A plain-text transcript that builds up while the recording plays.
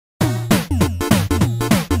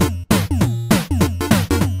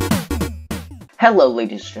Hello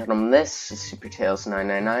ladies and gentlemen, this is SuperTails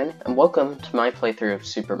 999 and welcome to my playthrough of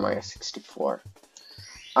Super Mario 64.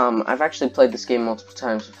 I've actually played this game multiple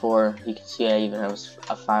times before. You can see I even have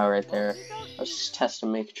a file right there. I was just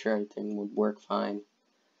testing, making sure everything would work fine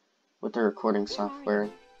with the recording software.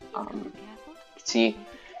 You can see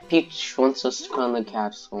Peach wants us to go in the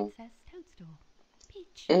castle.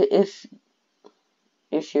 If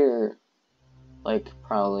you're like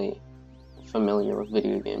probably familiar with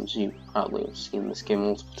video games, you probably have seen this game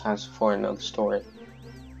multiple times before and know the story.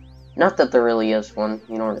 Not that there really is one,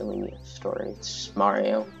 you don't really need a story. It's just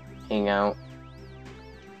Mario, hang out,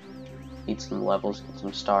 beat some levels, get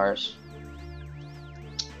some stars.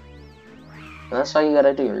 And that's all you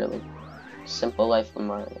gotta do, really. Simple life of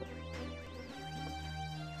Mario.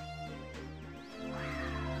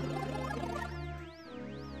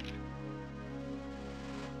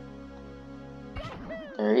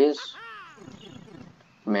 There he is.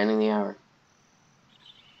 Manning the hour.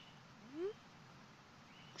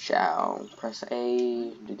 Shall press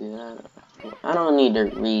A to do that. I don't need to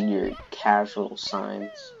read your casual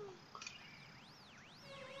signs.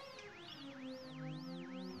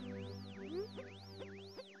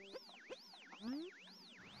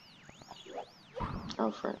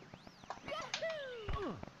 Oh, frick.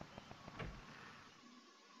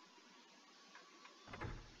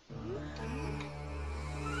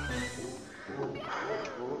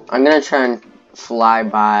 I'm gonna try and fly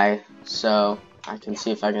by so I can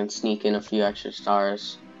see if I can sneak in a few extra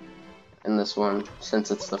stars in this one,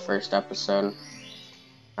 since it's the first episode.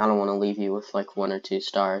 I don't want to leave you with like 1 or 2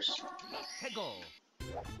 stars.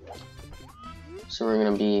 So we're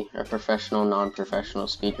gonna be a professional, non-professional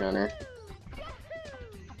speedrunner.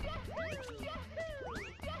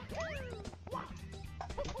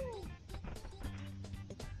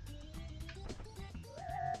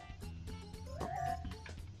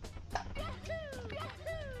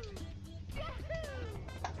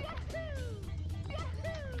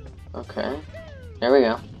 Okay, there we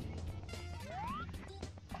go.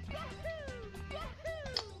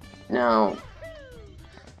 Now,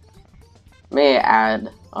 may I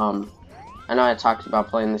add, I know I talked about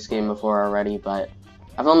playing this game before already, but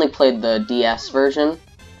I've only played the DS version,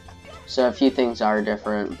 so a few things are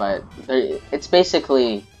different, but it's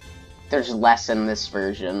basically, there's less in this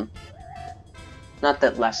version. Not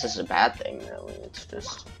that less is a bad thing, really, it's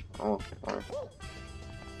just, I'm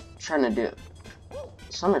trying to do it.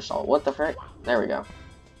 Somersault, what the frick? There we go.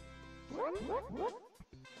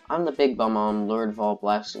 I'm the big bum on Lord of all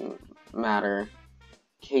blessing matter,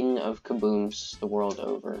 King of kabooms the world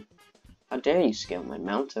over. How dare you scale my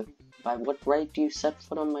mountain? By what right do you set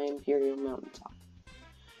foot on my imperial mountaintop?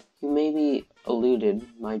 You may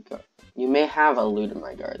have eluded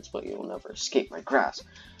my guards, but you will never escape my grasp.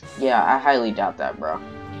 Yeah, I highly doubt that, bro.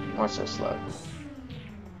 Or so slow.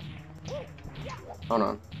 Hold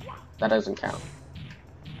on. That doesn't count.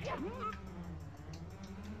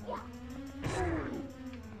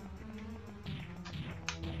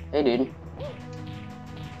 Hey, dude.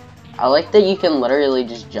 I like that you can literally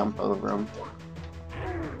just jump over them.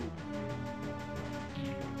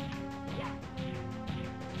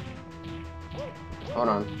 Hold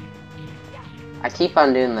on. I keep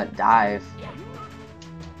on doing that dive.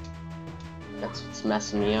 That's what's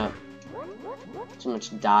messing me up. Too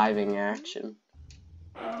much diving action.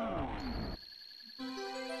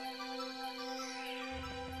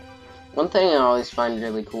 One thing I always find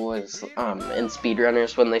really cool is, in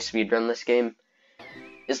speedrunners, when they speedrun this game,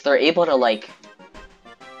 is they're able to, like,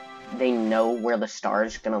 they know where the star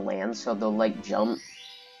is gonna land, so they'll, like, jump,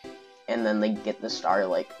 and then they get the star,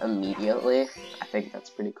 like, immediately. I think that's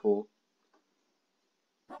pretty cool.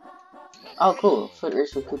 Oh, cool. Foot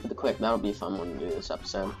race with Koopa the Quick. That'll be a fun one to do this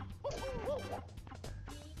episode.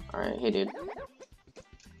 Alright, hey, dude.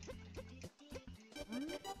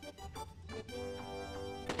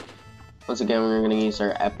 Once again, we're going to use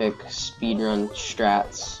our epic speedrun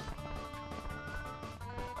strats.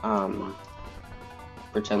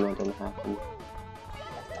 Pretend that didn't happen.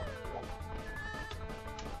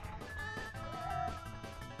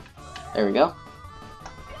 There we go.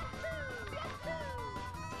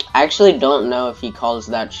 I actually don't know if he calls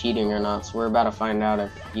that cheating or not, so we're about to find out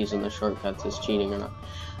if using the shortcuts is cheating or not.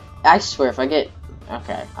 I swear, if I get...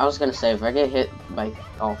 Okay, I was going to say, if I get hit by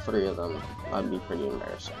all 3 of them, that'd be pretty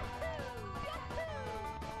embarrassing.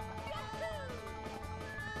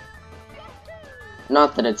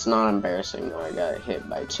 Not that it's not embarrassing though, I got hit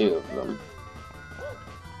by 2 of them.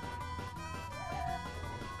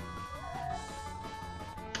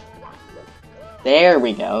 There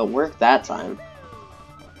we go, it worked that time.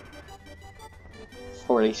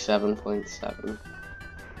 47.7.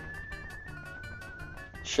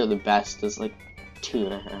 sure the best is like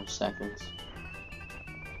 2.5 seconds.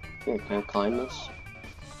 Here, can I climb this?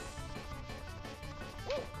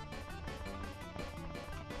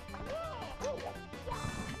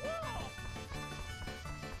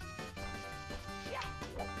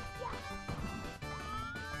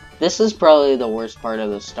 This is probably the worst part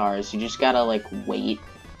of the stars. You just gotta like wait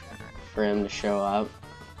for him to show up.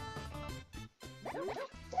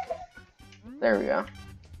 There we go.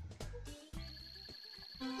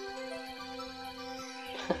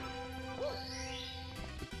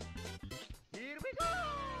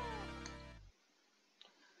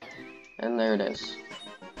 And there it is.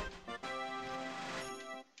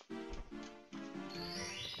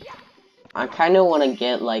 I kind of want to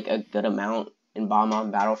get like a good amount in Bomb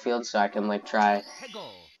on Battlefield so I can like try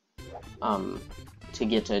to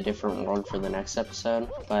get to a different world for the next episode,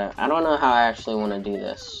 but I don't know how I actually want to do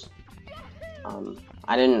this.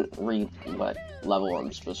 I didn't read what level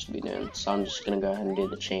I'm supposed to be doing, so I'm just gonna go ahead and do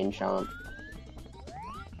the chain jump.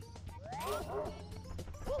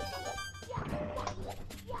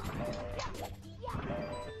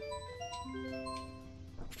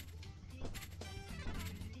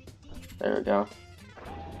 There we go.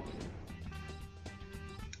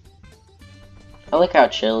 I like how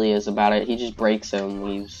chill he is about it. He just breaks it and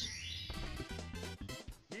leaves.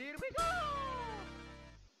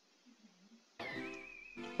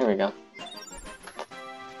 Here we go.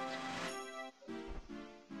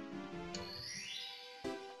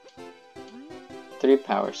 Three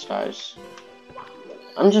power stars.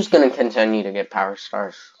 I'm just gonna continue to get power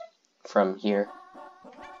stars from here.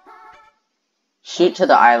 Shoot to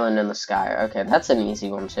the island in the sky. Okay, that's an easy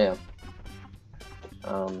one too.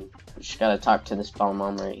 Just gotta talk to this bomb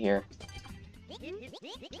right here.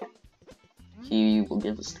 He will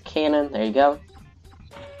give us the cannon. There you go.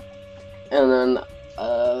 And then,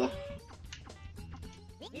 I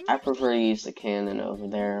prefer to use the cannon over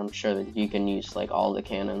there. I'm sure that you can use like all the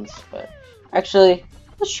cannons, but actually,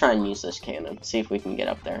 let's try and use this cannon. See if we can get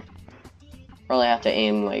up there. Probably have to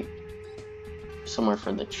aim like somewhere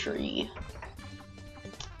for the tree.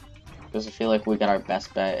 Because I feel like we got our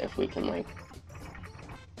best bet if we can, like...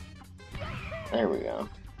 There we go.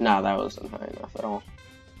 Nah, that wasn't high enough at all.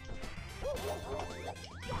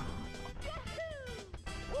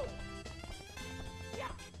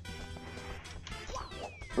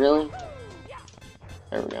 Really?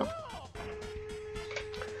 There we go.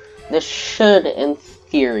 This should, in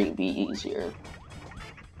theory, be easier.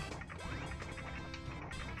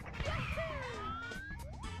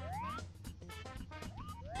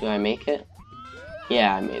 Do I make it?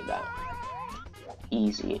 Yeah, I made that.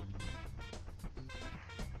 Easy.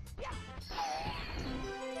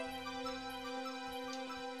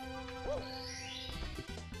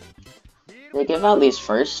 They give out these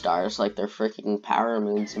first stars like they're freaking power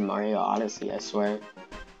moons in Mario Odyssey, I swear.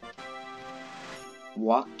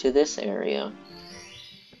 Walk to this area.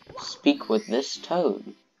 Speak with this toad.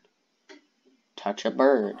 Touch a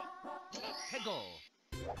bird.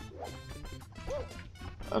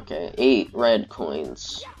 Okay, 8 red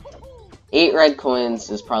coins. 8 red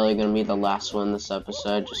coins is probably going to be the last one this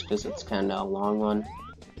episode, just because it's kind of a long one.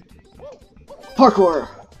 Parkour!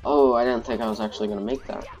 Oh, I didn't think I was actually going to make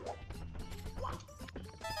that.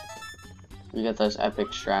 You get those epic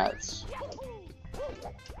strats.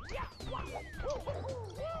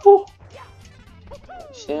 Woo!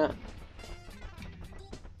 You see that?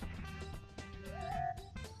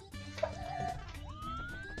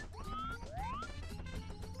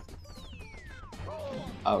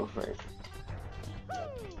 Oh, right.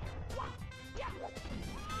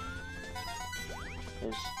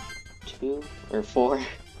 There's 2 or 4.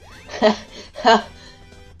 I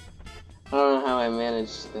don't know how I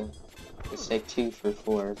managed to say 2 for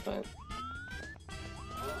 4, but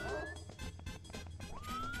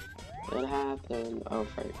it happened. Oh,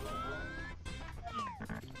 right.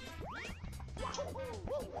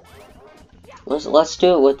 Let's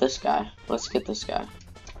do it with this guy. Let's get this guy.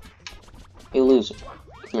 Hey, loser.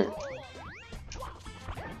 Come here.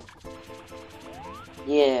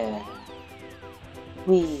 Yeah.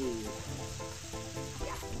 Whee.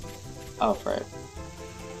 Oh, right.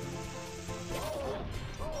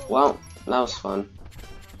 Well, that was fun.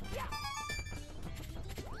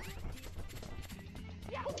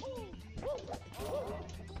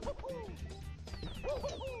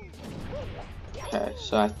 Okay,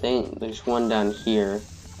 so I think there's one down here.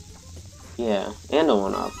 Yeah, and a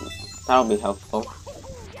one up. That'll be helpful.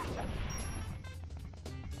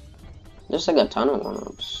 There's like a ton of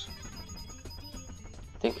one-ups.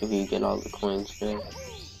 I think if you get all the coins good.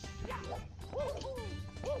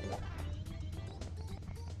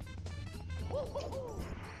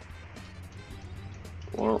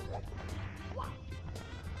 Well,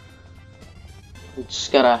 we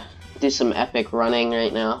just gotta do some epic running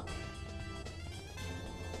right now.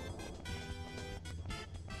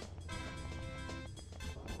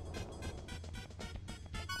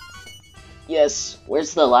 Yes,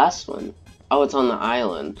 where's the last one? Oh, it's on the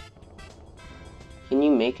island. Can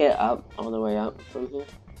you make it up, all the way up from here?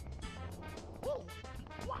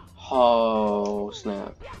 Oh,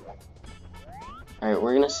 snap. Alright,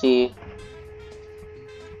 we're gonna see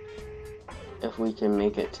if we can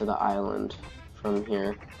make it to the island from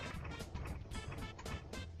here.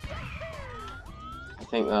 I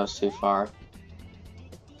think that was too far.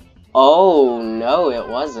 Oh, no, it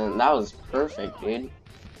wasn't. That was perfect, dude.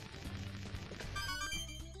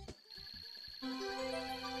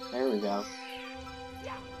 There we go.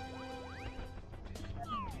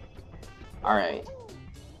 Alright.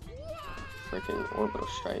 Freaking orbital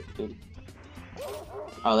strike, dude.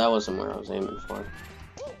 Oh, that wasn't where I was aiming for.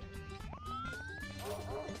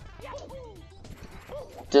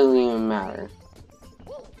 Doesn't even matter.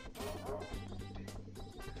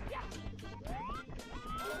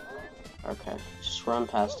 Okay, just run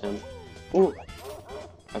past him. Ooh.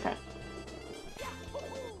 Okay.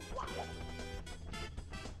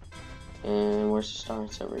 And where's the star?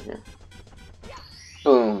 It's over here.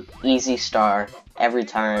 Boom. Easy star. Every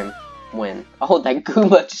time. Win. Oh, that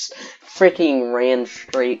Goomba just freaking ran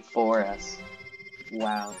straight for us.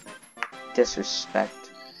 Wow.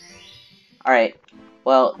 Disrespect. Alright.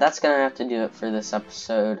 Well, that's gonna have to do it for this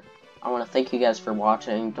episode. I want to thank you guys for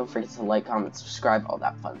watching. Don't forget to like, comment, subscribe, all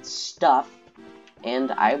that fun stuff.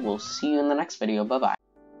 And I will see you in the next video. Bye-bye.